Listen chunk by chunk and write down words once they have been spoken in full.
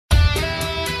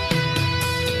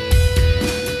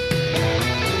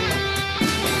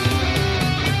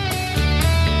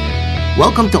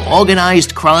Welcome to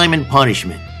Organized Crime and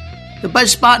Punishment, the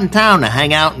best spot in town to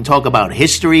hang out and talk about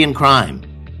history and crime,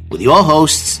 with your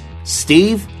hosts,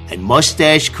 Steve and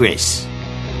Mustache Chris.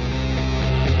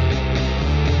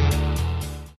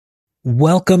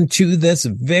 Welcome to this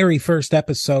very first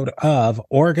episode of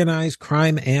Organized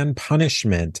Crime and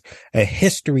Punishment, a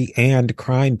history and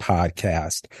crime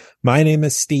podcast. My name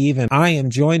is Steve, and I am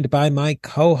joined by my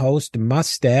co-host,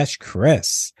 Mustache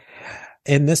Chris.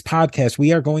 In this podcast,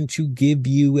 we are going to give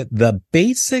you the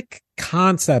basic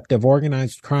concept of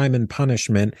organized crime and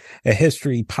punishment, a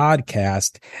history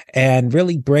podcast, and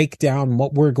really break down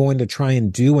what we're going to try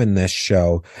and do in this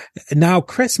show. Now,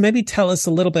 Chris, maybe tell us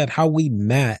a little bit how we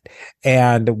met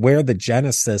and where the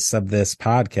genesis of this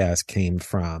podcast came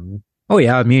from. Oh,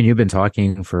 yeah. Me and you've been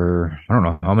talking for, I don't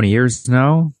know, how many years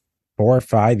now? 4 or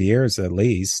 5 years at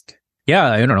least.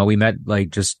 Yeah, I don't know. We met like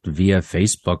just via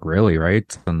Facebook, really,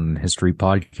 right? On history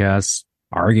podcasts,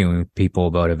 arguing with people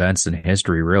about events in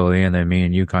history, really. And then me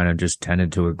and you kind of just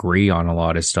tended to agree on a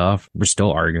lot of stuff. We're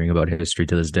still arguing about history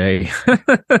to this day.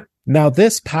 Now,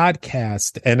 this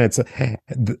podcast, and it's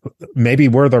maybe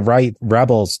we're the right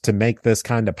rebels to make this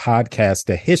kind of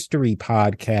podcast, a history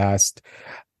podcast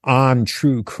on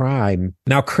true crime.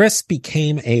 Now, Chris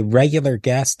became a regular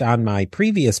guest on my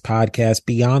previous podcast,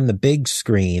 Beyond the Big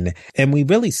Screen, and we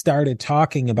really started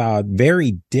talking about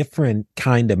very different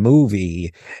kind of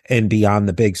movie in Beyond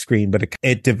the Big Screen, but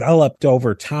it developed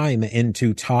over time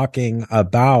into talking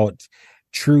about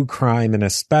true crime and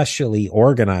especially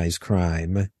organized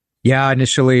crime. Yeah,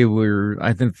 initially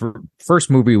I think for first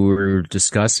movie we were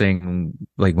discussing,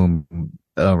 like when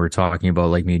we're talking about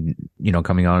like me,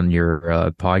 coming on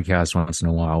your podcast once in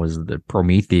a while, was the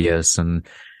Prometheus, and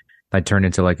that turned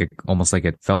into like almost like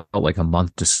it felt like a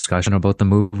month discussion about the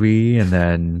movie. And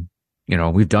then,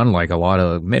 we've done like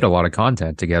made a lot of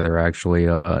content together actually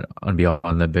on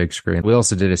Beyond the Big Screen. We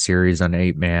also did a series on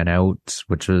 8 Man Out,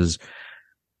 which was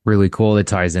really cool. It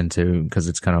ties into, because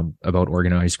it's kind of about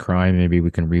organized crime. Maybe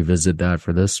we can revisit that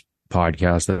for this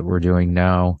podcast that we're doing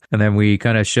now. And then we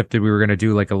kind of shifted. We were going to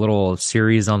do like a little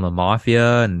series on the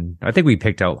mafia, and I think we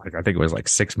picked out I think it was like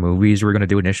 6 movies we were going to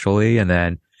do initially, and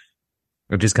then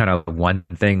it just kind of one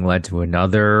thing led to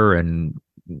another, and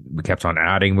we kept on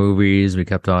adding movies. We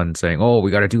kept on saying, oh,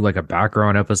 we got to do like a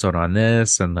background episode on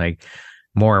this, and like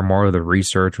more and more of the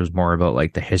research was more about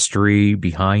like the history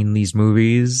behind these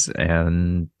movies.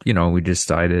 And we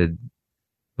decided,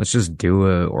 let's just do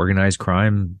a organized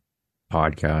crime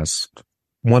podcast.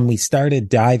 When we started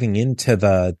diving into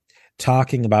the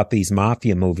talking about these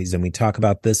mafia movies, and we talk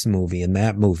about this movie and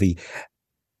that movie,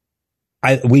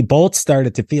 we both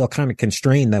started to feel kind of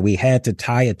constrained that we had to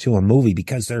tie it to a movie,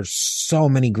 because there's so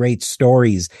many great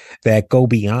stories that go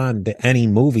beyond any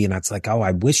movie. And it's like, oh,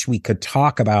 I wish we could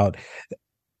talk about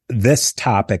this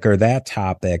topic or that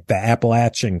topic, the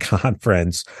Appalachian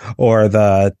Conference, or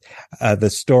the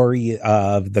story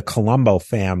of the Colombo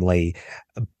family.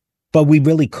 But we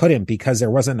really couldn't, because there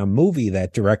wasn't a movie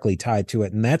that directly tied to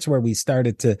it. And that's where we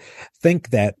started to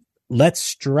think that let's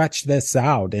stretch this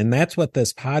out. And that's what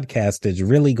this podcast is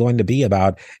really going to be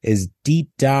about, is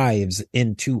deep dives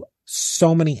into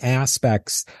so many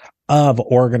aspects of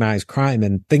organized crime,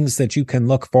 and things that you can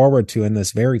look forward to in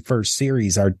this very first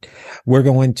series we're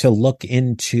going to look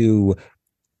into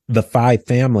the 5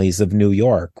 families of New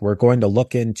York. We're going to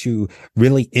look into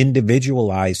really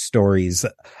individualized stories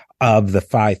of the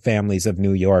 5 families of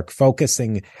New York,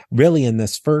 focusing really in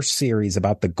this first series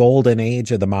about the golden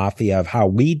age of the mafia, of how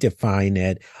we define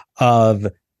it, of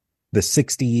the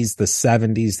 60s, the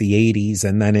 70s, the 80s,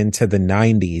 and then into the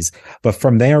 90s. But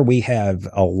from there, we have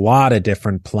a lot of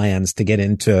different plans to get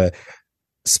into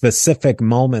specific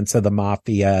moments of the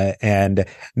mafia, and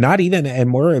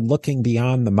we're looking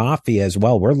beyond the mafia as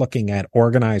well. We're looking at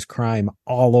organized crime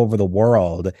all over the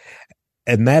world.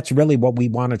 And that's really what we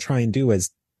want to try and do,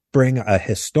 is bring a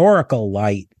historical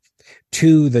light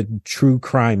to the true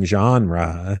crime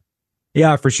genre.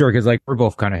 Yeah, for sure. Because like we're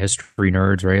both kind of history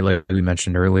nerds, right? Like we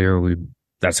mentioned earlier,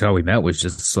 that's how we met, was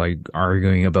just like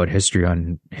arguing about history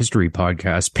on history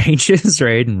podcast pages,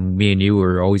 right? And me and you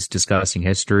were always discussing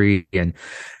history. And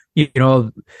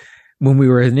when we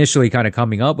were initially kind of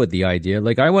coming up with the idea,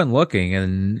 like I went looking,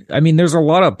 and I mean, there's a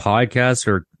lot of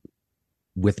podcasts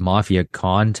with mafia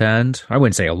content. I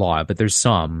wouldn't say a lot, but there's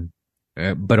some.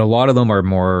 But a lot of them are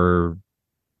more,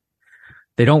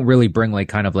 they don't really bring like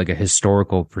kind of like a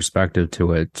historical perspective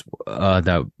to it,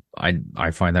 that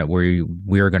I find that we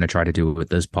are going to try to do with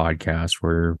this podcast,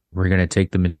 where we're going to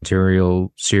take the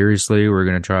material seriously. We're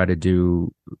going to try to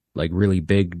do like really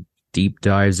big deep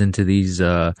dives into these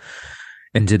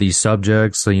into these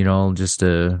subjects. So, just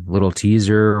a little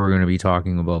teaser. We're going to be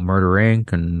talking about Murder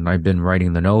Inc. And I've been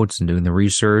writing the notes and doing the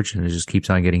research, and it just keeps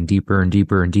on getting deeper and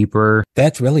deeper and deeper.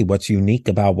 That's really what's unique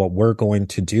about what we're going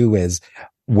to do is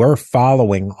we're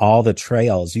following all the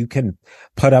trails. You can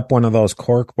put up one of those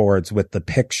cork boards with the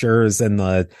pictures and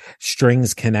the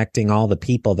strings connecting all the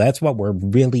people. That's what we're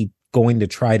really going to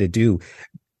try to do.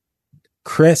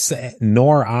 Chris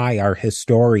nor I are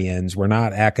historians. We're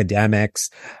not academics.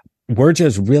 We're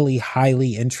just really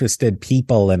highly interested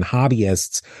people and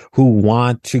hobbyists who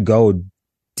want to go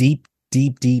deep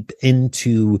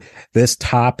into this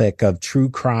topic of true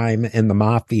crime and the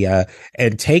mafia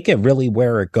and take it really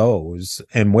where it goes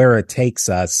and where it takes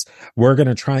us. We're going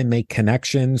to try and make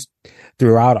connections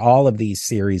throughout all of these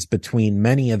series between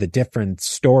many of the different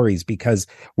stories, because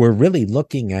we're really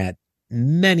looking at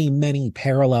many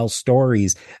parallel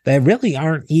stories that really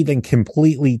aren't even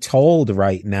completely told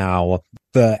right now.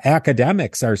 The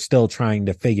academics are still trying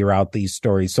to figure out these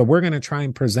stories. So we're going to try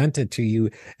and present it to you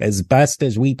as best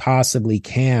as we possibly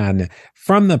can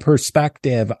from the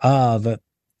perspective of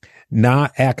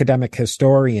not academic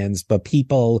historians, but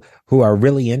people who are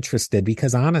really interested,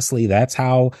 because honestly, that's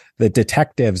how the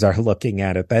detectives are looking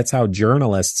at it. That's how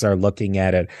journalists are looking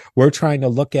at it. We're trying to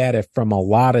look at it from a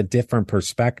lot of different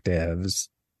perspectives.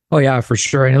 Oh yeah, for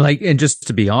sure. And just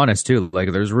to be honest too,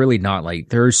 there's really not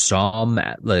there's some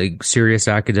serious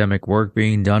academic work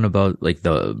being done about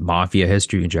the mafia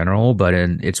history in general, but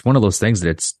it's one of those things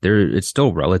that it's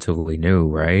still relatively new,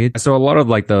 right? So a lot of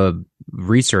the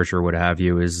research or what have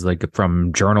you is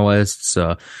from journalists.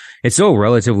 It's still a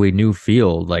relatively new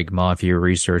field, mafia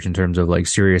research, in terms of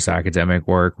serious academic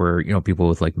work where, people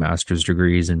with master's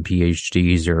degrees and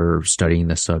PhDs are studying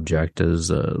the subject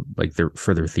as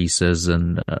for their theses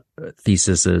and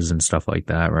theses and stuff like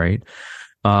that. Right.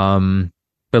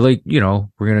 But we're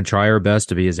going to try our best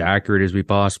to be as accurate as we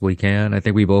possibly can. I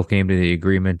think we both came to the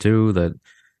agreement too that,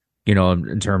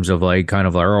 in terms of kind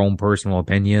of our own personal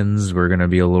opinions, we're going to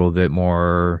be a little bit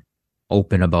more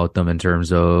open about them in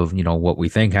terms of, what we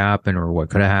think happened or what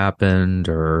could have happened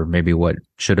or maybe what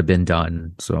should have been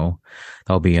done. So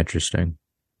that'll be interesting.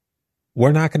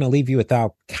 We're not going to leave you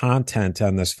without content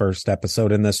on this first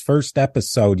episode. In this first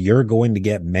episode, you're going to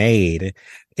get made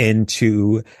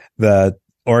into the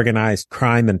Organized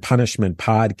Crime and Punishment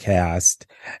podcast.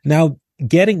 Now,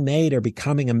 getting made or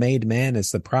becoming a made man is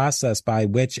the process by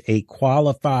which a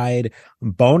qualified,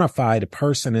 bona fide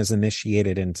person is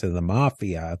initiated into the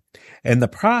mafia. And the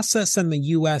process in the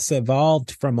U.S.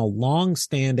 evolved from a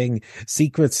long-standing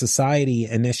secret society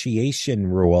initiation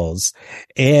rules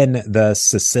in the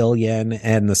Sicilian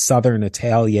and the Southern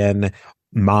Italian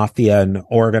mafia and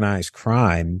organized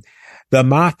crime. The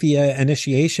mafia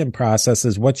initiation process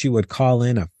is what you would call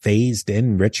in a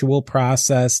phased-in ritual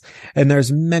process, and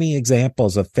there's many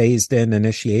examples of phased-in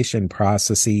initiation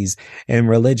processes in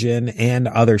religion and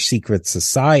other secret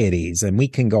societies, and we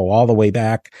can go all the way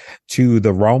back to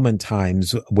the Roman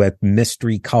times with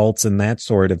mystery cults and that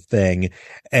sort of thing.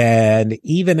 And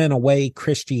even in a way,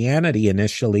 Christianity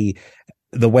initially,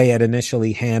 the way it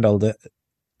initially handled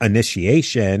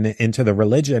initiation into the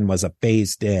religion was a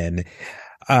phased-in.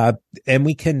 And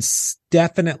we can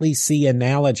definitely see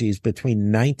analogies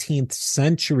between 19th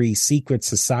century secret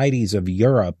societies of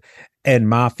Europe and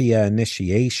mafia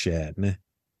initiation.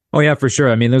 Oh, yeah, for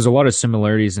sure. I mean, there's a lot of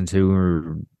similarities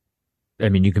you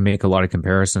can make a lot of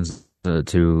comparisons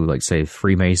to say,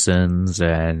 Freemasons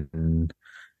and,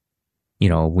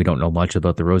 we don't know much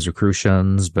about the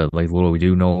Rosicrucians, but little we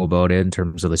do know about it in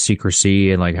terms of the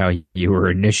secrecy and how you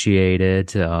were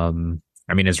initiated.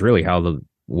 It's really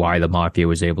why the mafia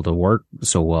was able to work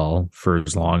so well for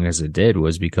as long as it did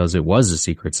was because it was a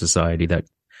secret society that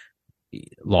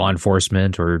law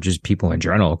enforcement or just people in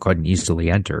general couldn't easily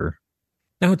enter.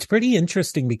 Now, it's pretty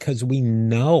interesting because we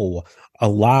know a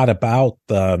lot about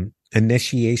the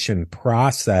initiation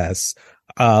process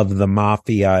of the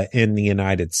mafia in the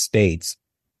United States.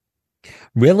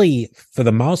 Really, for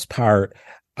the most part,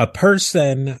 a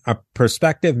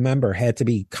prospective member had to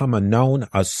become a known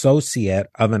associate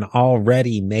of an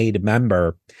already made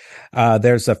member.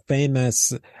 There's a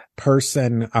famous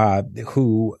person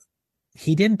who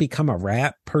he didn't become a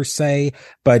rat per se,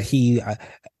 but he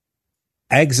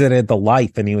exited the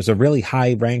life, and he was a really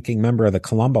high ranking member of the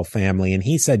Colombo family. And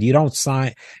he said, you don't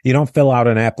fill out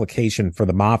an application for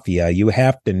the mafia. You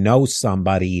have to know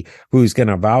somebody who's going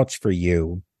to vouch for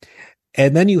you.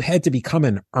 And then you had to become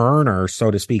an earner,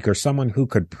 so to speak, or someone who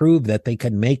could prove that they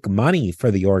could make money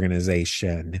for the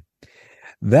organization.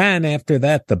 Then after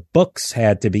that, the books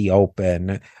had to be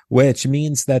open, which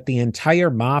means that the entire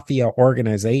mafia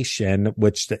organization,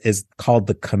 which is called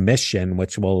the Commission,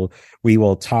 which we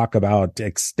will talk about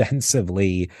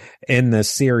extensively in this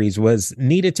series, was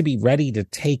needed to be ready to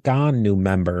take on new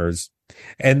members,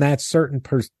 and that certain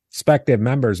prospective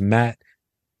members met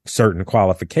certain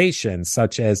qualifications,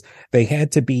 such as they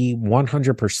had to be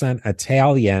 100%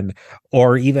 Italian,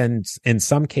 or even in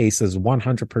some cases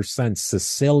 100%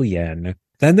 Sicilian.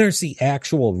 Then there's the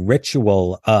actual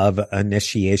ritual of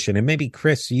initiation. And maybe,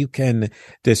 Chris, you can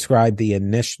describe the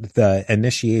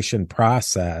initiation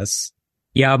process.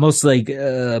 Yeah, most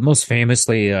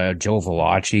famously, Joe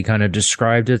Valachi kind of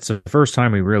described it. It's the first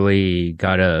time we really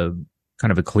got a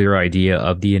kind of a clear idea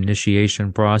of the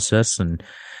initiation process. And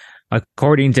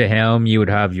according to him, you would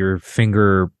have your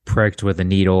finger pricked with a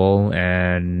needle,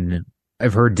 and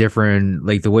I've heard different,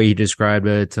 like the way he described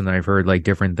it, and I've heard like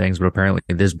different things, but apparently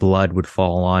this blood would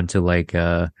fall onto like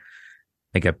a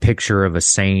picture of a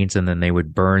saint, and then they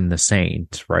would burn the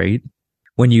saint, right?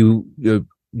 When you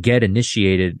get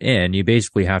initiated in, you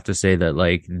basically have to say that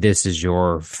like, this is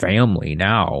your family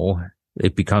now.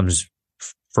 It becomes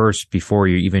first before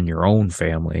you even your own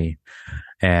family.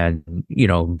 And, you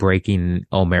know, breaking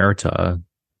omerta,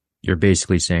 you're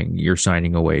basically saying you're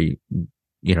signing away,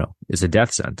 you know, is a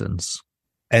death sentence.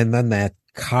 And then that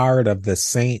card of the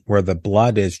saint where the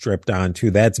blood is dripped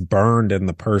onto, that's burned in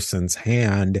the person's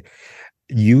hand.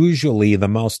 Usually the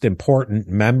most important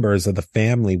members of the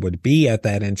family would be at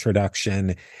that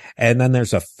introduction. And then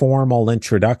there's a formal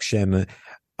introduction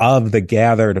of the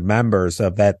gathered members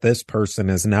of that this person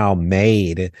is now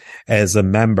made as a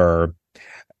member.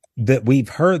 That we've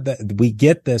heard that we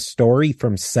get this story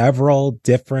from several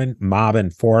different mob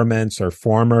informants or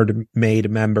former made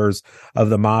members of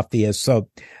the mafia. So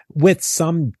with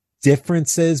some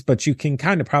differences, but you can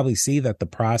kind of probably see that the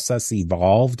process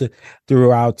evolved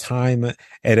throughout time.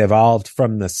 It evolved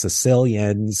from the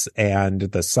Sicilians, and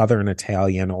the Southern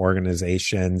Italian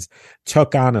organizations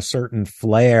took on a certain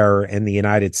flair in the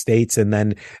United States. And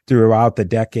then throughout the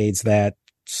decades, that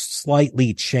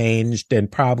slightly changed, and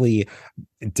probably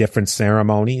different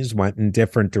ceremonies went in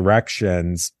different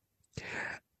directions.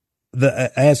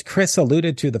 As Chris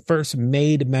alluded to, the first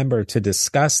made member to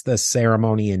discuss this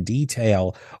ceremony in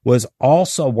detail was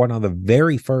also one of the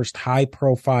very first high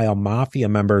profile mafia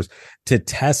members to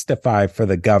testify for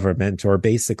the government, or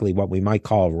basically what we might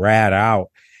call rat out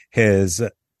his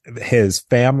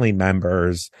family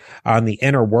members on the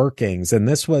inner workings. And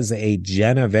this was a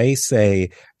Genovese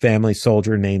family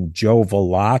soldier named Joe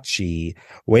Valachi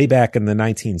way back in the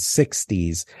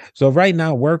 1960s. So right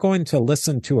now we're going to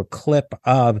listen to a clip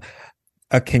of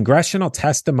a congressional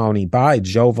testimony by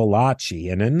Joe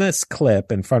Valachi. And in this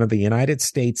clip, in front of the United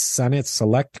States Senate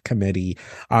Select Committee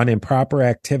on Improper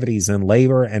Activities in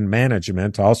Labor and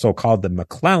Management, also called the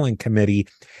McClellan Committee,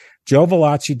 Joe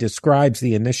Valachi describes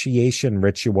the initiation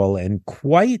ritual in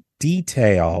quite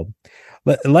detail.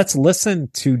 Let's listen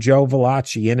to Joe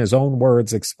Valachi in his own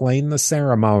words explain the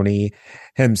ceremony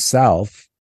himself.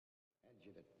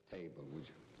 The table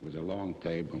was a long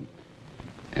table,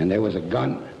 and there was a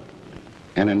gun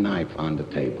and a knife on the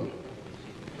table.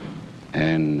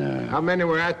 And how many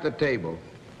were at the table?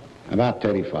 About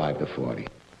 35 to 40.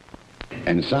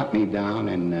 And sat me down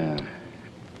and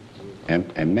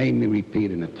made me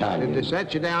repeat in Italian. Did they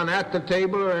set you down at the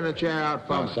table or in a chair out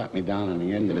front? No, sat me down on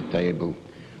the end of the table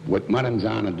with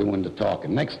Maranzano doing the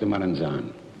talking, next to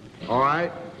Maranzano. All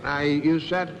right. Now, you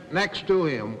sat next to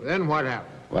him. Then what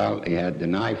happened? Well, he had the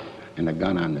knife and the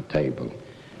gun on the table.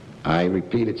 I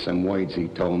repeated some words he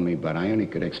told me, but I only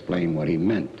could explain what he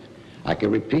meant. I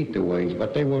could repeat the words,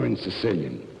 but they were in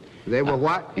Sicilian. They were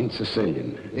what? In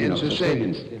Sicilian. In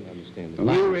Sicilian.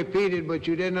 You repeated, but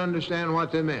you didn't understand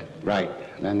what they meant. Right.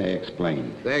 Then they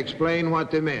explained. They explained what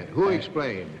they meant. Who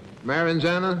explained?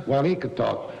 Maranzano? Well, he could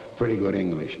talk pretty good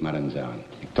English, Maranzano.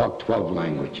 He talked 12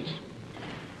 languages.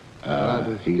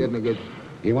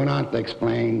 He went on to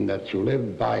explain that you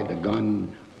live by the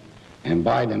gun and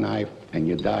by the knife, and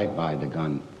you died by the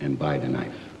gun and by the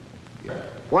knife.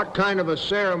 What kind of a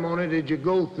ceremony did you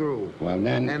go through? Well,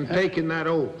 then... And taking that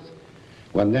oath?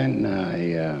 Well, then,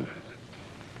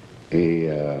 he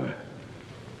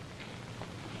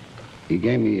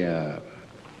gave me a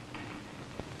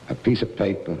piece of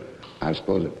paper. I was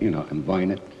supposed to, and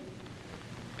burn it.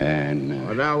 And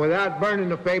well, now, without burning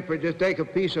the paper, just take a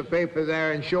piece of paper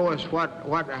there and show us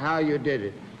how you did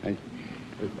it.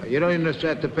 You don't even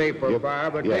set the paper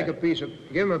fire, but take a piece of,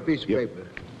 give him a piece of paper.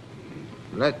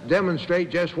 Let's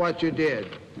demonstrate just what you did.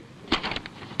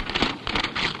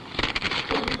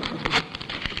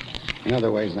 In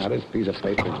other words, now this piece of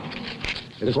paper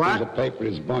This piece of paper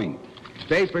is burnt.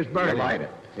 Paper's burning. You light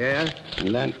it. Yes?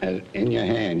 And then in your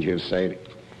hand you say,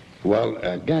 well,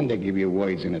 again they give you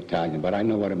words in Italian, but I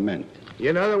know what it meant.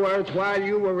 In other words, while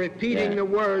you were repeating the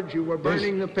words, you were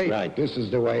burning the paper. Right. This is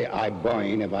the way I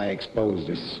burn if I expose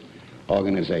this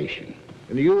organization.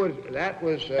 And that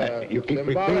was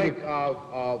symbolic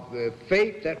of the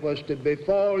fate that was to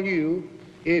befall you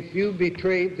if you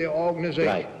betrayed the organization.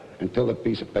 Right. Until the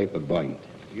piece of paper burned.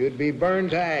 You'd be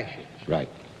burned to ashes. Right.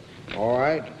 All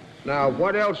right. Now,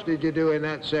 what else did you do in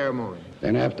that ceremony?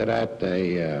 Then after that,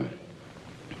 they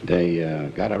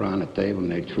got around the table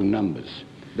and they threw numbers.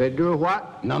 They drew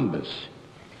what? Numbers.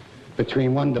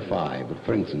 Between 1 to 5,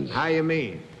 for instance. How you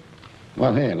mean?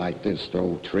 Well, here, like this,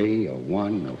 throw 3 or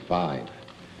 1 or 5.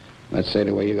 Let's say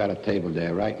the way you got a table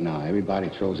there right now, everybody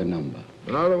throws a number.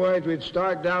 In other words, we'd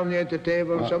start down there at the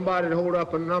table, and somebody would hold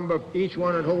up a number, each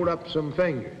one would hold up some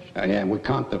fingers. Yeah, we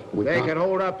count They could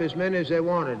hold up as many as they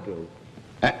wanted to.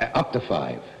 Up to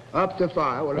 5. Up to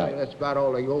 5. Well, right. That's about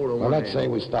all they hold on. Well, let's say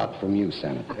we start from you,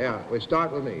 Senator. Yeah, we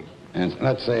start with me. And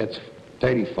let's say it's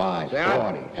 35, 40.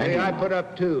 I put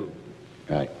up 2.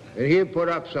 Right. And he put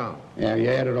up some. Yeah, you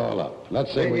add it all up.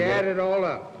 Let's say you add it all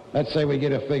up. Let's say we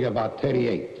get a figure about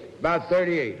 38. About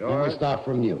 38, all right. We start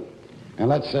from you. And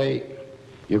let's say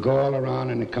you go all around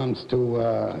and it comes to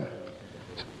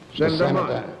the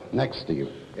senator next to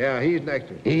you. Yeah, he's next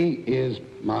to me. He is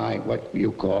my, what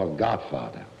you call,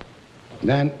 godfather.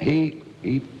 Then he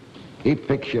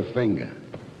picks your finger.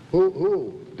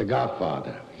 Who? The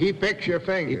godfather. He picks your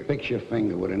finger? He picks your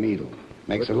finger with a needle.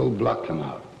 Makes a little blood come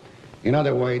out. In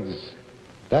other words,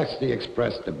 that's the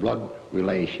express, the blood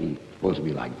relation, supposed to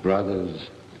be like brothers.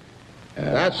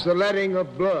 That's the letting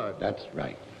of blood. That's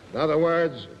right. In other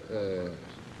words,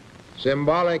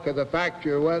 symbolic of the fact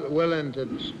you're willing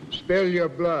to spill your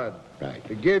blood. Right.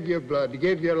 To give your blood, to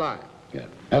give your life. Yeah.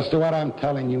 As to what I'm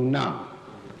telling you now,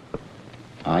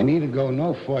 I need to go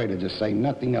no further to say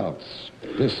nothing else.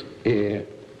 This is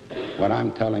what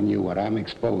I'm telling you, what I'm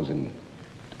exposing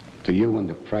to you and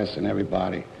the press and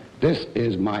everybody. This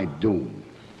is my doom.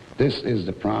 This is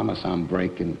the promise I'm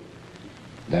breaking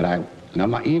that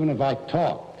even if I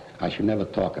talked, I should never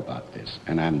talk about this,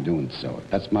 and I'm doing so.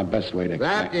 That's my best way to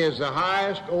explain. That is the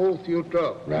highest oath you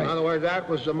took. Right. In other words, that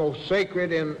was the most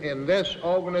sacred in this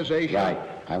organization. Right.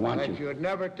 I want that you would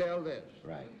never tell this.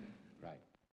 Right.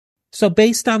 So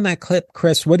based on that clip,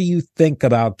 Chris, what do you think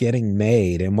about getting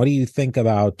made? And what do you think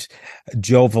about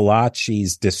Joe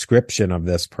Valachi's description of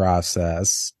this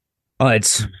process?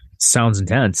 It sounds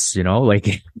intense,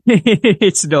 like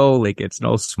it's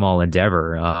no small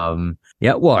endeavor.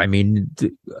 Yeah, well, I mean,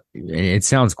 it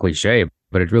sounds cliche,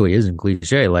 but it really isn't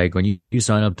cliche. Like when you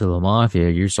sign up to the mafia,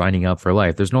 you're signing up for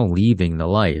life. There's no leaving the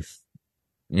life.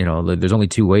 There's only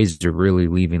 2 ways to really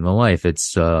leaving the life.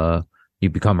 It's, you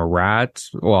become a rat.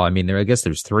 Well, I mean, I guess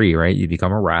there's 3, right? You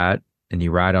become a rat and you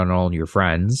rat on all your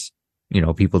friends,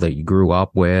 people that you grew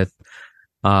up with,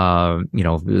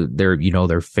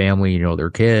 their family, their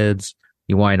kids.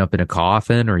 You wind up in a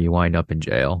coffin or you wind up in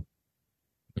jail.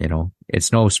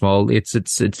 It's no small, it's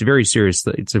very serious.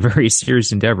 It's a very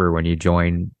serious endeavor when you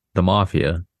join the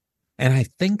mafia. And I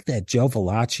think that Joe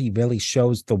Valachi really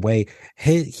shows the way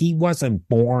he wasn't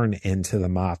born into the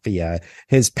mafia.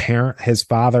 His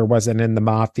father wasn't in the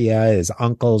mafia. His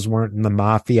uncles weren't in the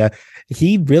mafia.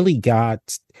 He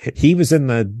was in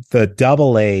the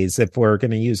double A's, if we're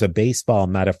going to use a baseball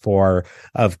metaphor,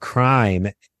 of crime.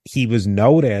 He was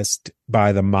noticed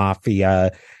by the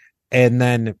mafia, and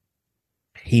then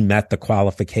he met the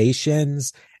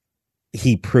qualifications.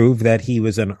 He proved that he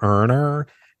was an earner.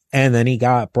 And then he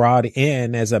got brought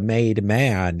in as a made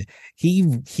man.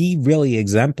 He really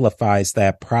exemplifies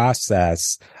that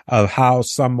process of how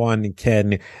someone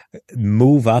can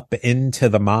move up into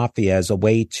the mafia as a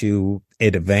way to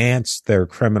advance their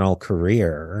criminal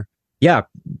career. Yeah,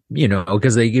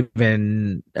 because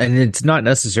and it's not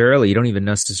necessarily, you don't even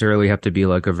necessarily have to be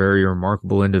like a very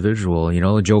remarkable individual.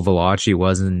 Joe Valachi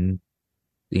wasn't,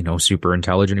 super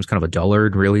intelligent. He was kind of a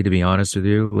dullard, really, to be honest with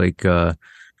you. Like,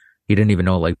 he didn't even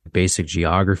know like basic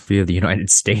geography of the United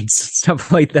States, stuff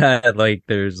like that. Like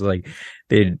there's like,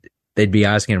 they'd be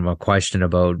asking him a question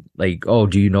about like, oh,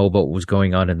 do you know about what was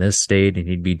going on in this state? And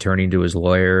he'd be turning to his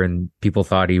lawyer and people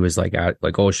thought he was like,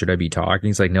 oh, should I be talking?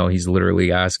 He's like, no, he's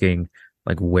literally asking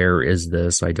like, where is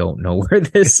this? I don't know where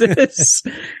this is.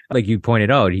 Like you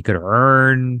pointed out, he could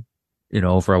earn,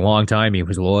 for a long time, he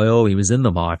was loyal. He was in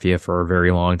the mafia for a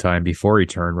very long time before he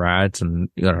turned rat. And,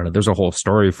 there's a whole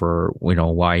story for,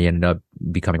 why he ended up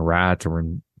becoming rat or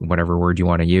whatever word you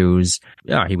want to use.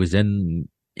 Yeah, he was in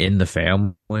in the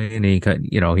family, and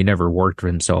he never worked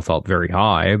himself up very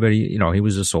high, but he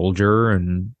was a soldier,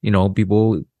 and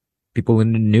people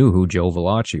knew who Joe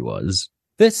Valachi was.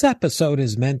 This episode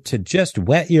is meant to just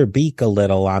wet your beak a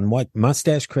little on what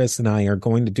Mustache Chris and I are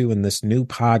going to do in this new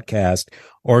podcast,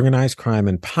 Organized Crime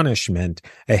and Punishment,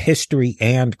 a history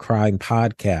and crime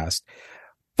podcast.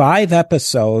 5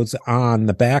 episodes on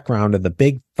the background of the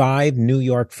big 5 New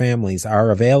York families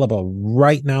are available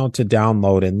right now to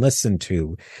download and listen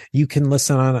to. You can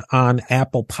listen on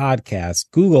Apple Podcasts,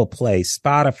 Google Play,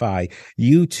 Spotify,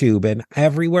 YouTube, and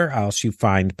everywhere else you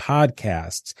find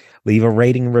podcasts. Leave a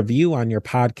rating and review on your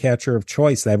podcatcher of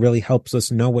choice. That really helps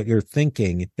us know what you're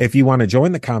thinking. If you want to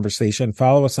join the conversation,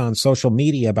 follow us on social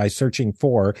media by searching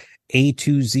for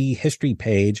A2Z History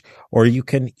Page, or you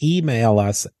can email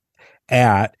us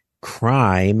at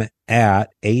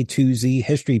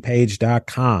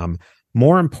crime@a2zhistorypage.com.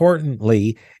 More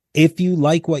importantly, if you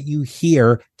like what you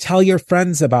hear, tell your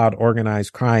friends about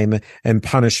Organized Crime and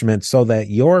Punishment so that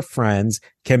your friends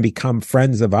can become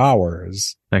friends of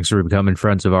ours. Thanks for becoming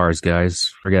friends of ours,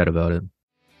 guys. Forget about it.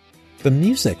 The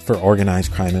music for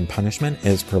Organized Crime and Punishment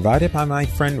is provided by my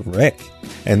friend Rick,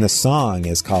 and the song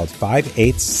is called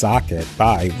 5/8 Socket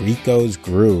by Rico's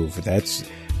Groove. That's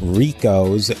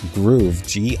Rico's Groove,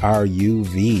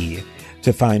 G-R-U-V.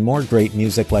 To find more great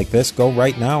music like this, go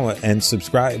right now and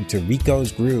subscribe to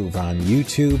Rico's Groove on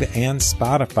YouTube and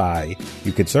Spotify.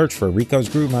 You could search for Rico's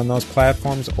Groove on those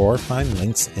platforms or find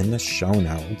links in the show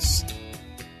notes.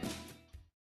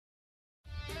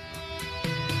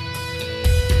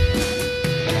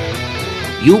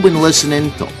 You've been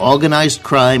listening to Organized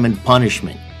Crime and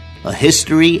Punishment, a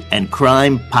history and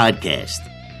crime podcast.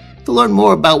 To learn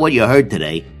more about what you heard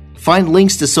today, find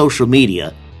links to social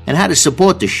media, and how to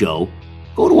support the show,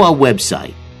 go to our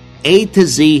website,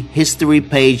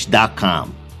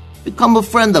 A2ZHistoryPage.com. Become a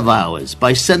friend of ours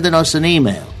by sending us an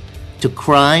email to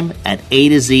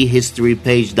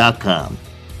crime@A2ZHistoryPage.com.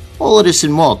 All of this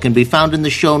and more can be found in the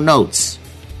show notes.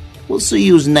 We'll see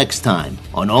you next time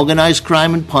on Organized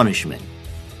Crime and Punishment.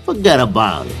 Forget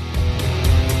about it.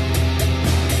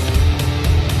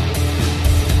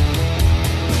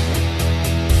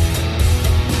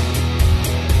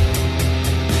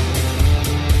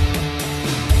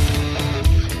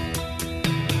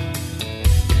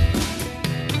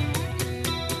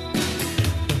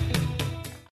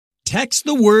 Text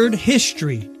the word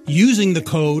HISTORY using the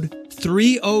code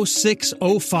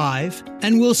 30605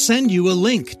 and we'll send you a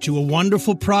link to a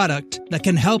wonderful product that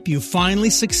can help you finally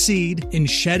succeed in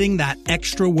shedding that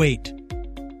extra weight.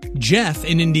 Jeff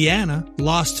in Indiana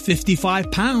lost 55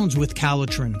 pounds with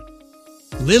Calitrin.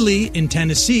 Lily in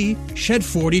Tennessee shed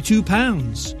 42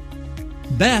 pounds.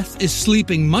 Beth is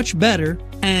sleeping much better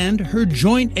and her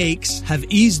joint aches have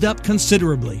eased up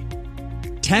considerably.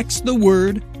 Text the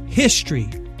word HISTORY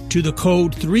to the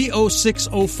code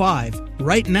 30605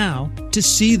 right now to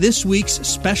see this week's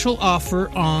special offer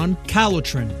on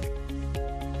Calitrin.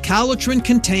 Calitrin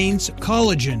contains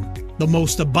collagen, the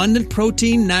most abundant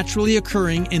protein naturally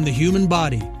occurring in the human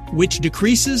body, which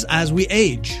decreases as we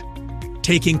age.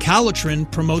 Taking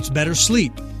Calitrin promotes better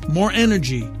sleep, more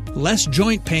energy, less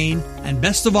joint pain, and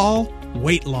best of all,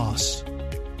 weight loss.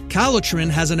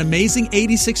 Calitrin has an amazing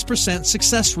 86%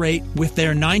 success rate with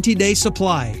their 90-day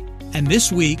supply. And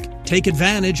this week, take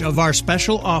advantage of our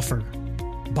special offer.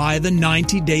 Buy the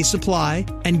 90-day supply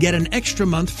and get an extra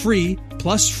month free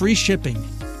plus free shipping.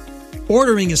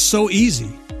 Ordering is so easy.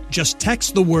 Just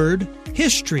text the word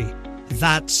HISTORY.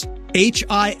 That's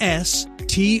HISTORY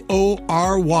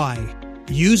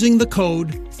using the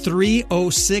code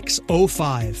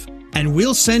 30605. And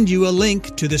we'll send you a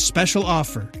link to this special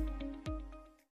offer.